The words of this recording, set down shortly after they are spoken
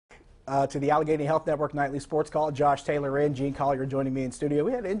to the Allegheny Health Network Nightly Sports Call. Josh Taylor and Gene Collier joining me in studio.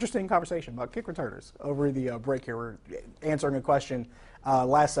 We had an interesting conversation about kick returners over the break here. We're answering a question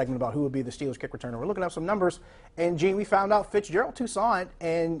last segment about who would be the Steelers kick returner. We're looking up some numbers, and Gene, we found out Fitzgerald Toussaint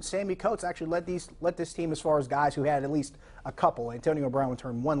and Sammy Coates actually led this team as far as guys who had at least a couple. Antonio Brown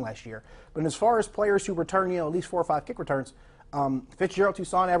returned one last year. But as far as players who return, at least 4 or 5 kick returns, Fitzgerald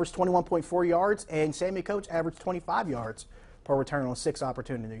Toussaint averaged 21.4 yards, and Sammy Coates averaged 25 yards per return on 6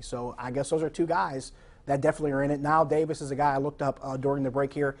 opportunities. So I guess those are 2 guys that definitely are in it. Now Davis is a guy I looked up during the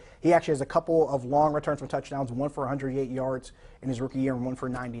break here. He actually has a couple of long returns for touchdowns, one for 108 yards in his rookie year and one for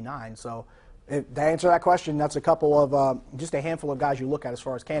 99. So to answer that question, that's a couple of just a handful of guys you look at as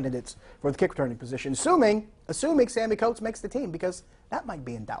far as candidates for the kick returning position, assuming Sammy Coates makes the team, because that might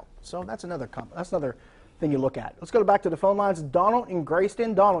be in doubt. So that's another thing you look at. Let's go back to the phone lines. Donald in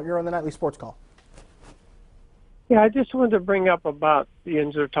Grayston. Donald, you're on the Nightly Sports Call. Yeah, I just wanted to bring up about the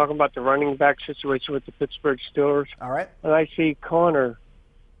ends of talking about the running back situation with the Pittsburgh Steelers. All right. And I see Connor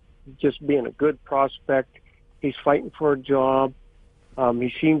just being a good prospect. He's fighting for a job.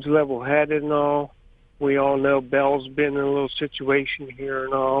 He seems level-headed and all. We all know Bell's been in a little situation here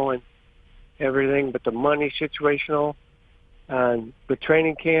and all and everything, but the money situation all, and the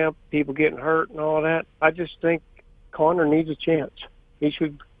training camp, people getting hurt and all that, I just think Connor needs a chance. He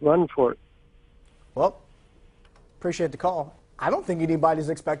should run for it. Well, appreciate the call. I don't think anybody's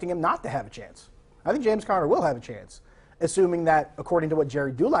expecting him not to have a chance. I think James Conner will have a chance, assuming that, according to what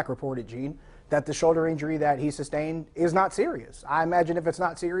Jerry Dulac reported, Gene, that the shoulder injury that he sustained is not serious. I imagine if it's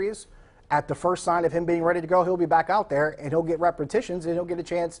not serious, at the first sign of him being ready to go, he'll be back out there and he'll get repetitions and he'll get a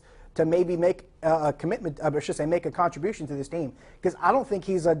chance to maybe make a commitment, I should say, make a contribution to this team. Because I don't think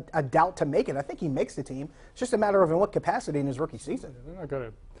he's a doubt to make it. I think he makes the team. It's just a matter of in what capacity in his rookie season. They're not going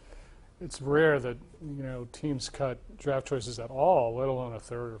to. It's rare that teams cut draft choices at all, let alone a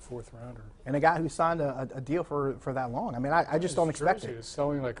 3rd or 4th rounder. And a guy who signed a deal for that long. I mean, I just don't expect it. It's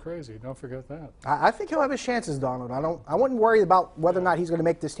selling like crazy. Don't forget that. I think he'll have his chances, Donald. I wouldn't worry about whether or not he's going to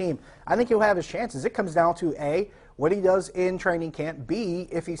make this team. I think he'll have his chances. It comes down to A, what he does in training camp, B,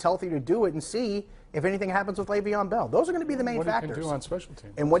 if he's healthy to do it, and C, if anything happens with Le'Veon Bell. Those are going to be the main factors. What he can do on special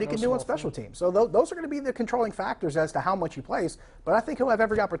teams. And what he can do on special teams. So those are going to be the controlling factors as to how much he plays. But I think he'll have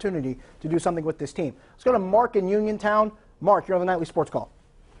every opportunity to do something with this team. Let's go to Mark in Uniontown. Mark, you're on the Nightly Sports Call.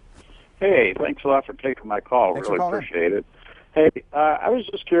 Hey, thanks a lot for taking my call. Thanks really for calling appreciate it. Hey, I was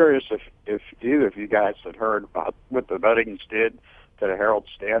just curious if either of you guys had heard about what the Nuttings did to the Herald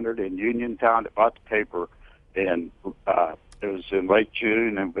Standard in Uniontown. They bought the paper, and it was in late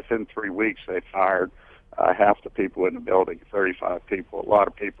June, and within 3 weeks they fired half the people in the building, 35 people, a lot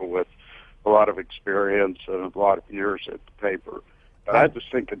of people with a lot of experience and a lot of years at the paper. But I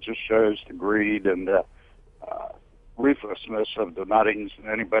just think it just shows the greed and the ruthlessness of the Nuttings, and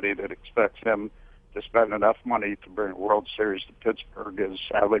anybody that expects them to spend enough money to bring a World Series to Pittsburgh is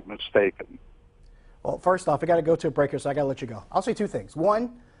sadly mistaken. Well, first off, I got to go to a break here, so I got to let you go. I'll say 2 things.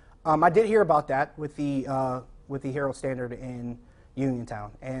 One, I did hear about that with the Herald Standard in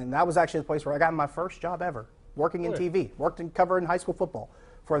Uniontown, and that was actually the place where I got my first job ever, working in TV, worked in covering high school football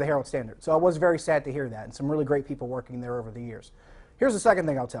for the Herald Standard. So I was very sad to hear that, and some really great people working there over the years. Here's the second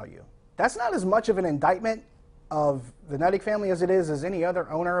thing I'll tell you. That's not as much of an indictment of the Nutting family as it is as any other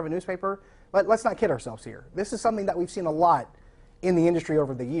owner of a newspaper. But let's not kid ourselves here. This is something that we've seen a lot in the industry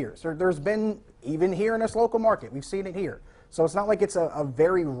over the years. There's been, even here in this local market, we've seen it here. So it's not like it's a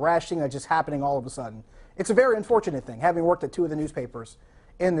very rash thing that's just happening all of a sudden. It's a very unfortunate thing, having worked at 2 of the newspapers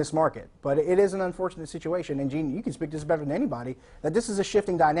in this market. But it is an unfortunate situation, and Gene, you can speak to this better than anybody, that this is a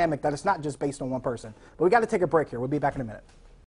shifting dynamic, that it's not just based on one person. But we got to take a break here. We'll be back in a minute.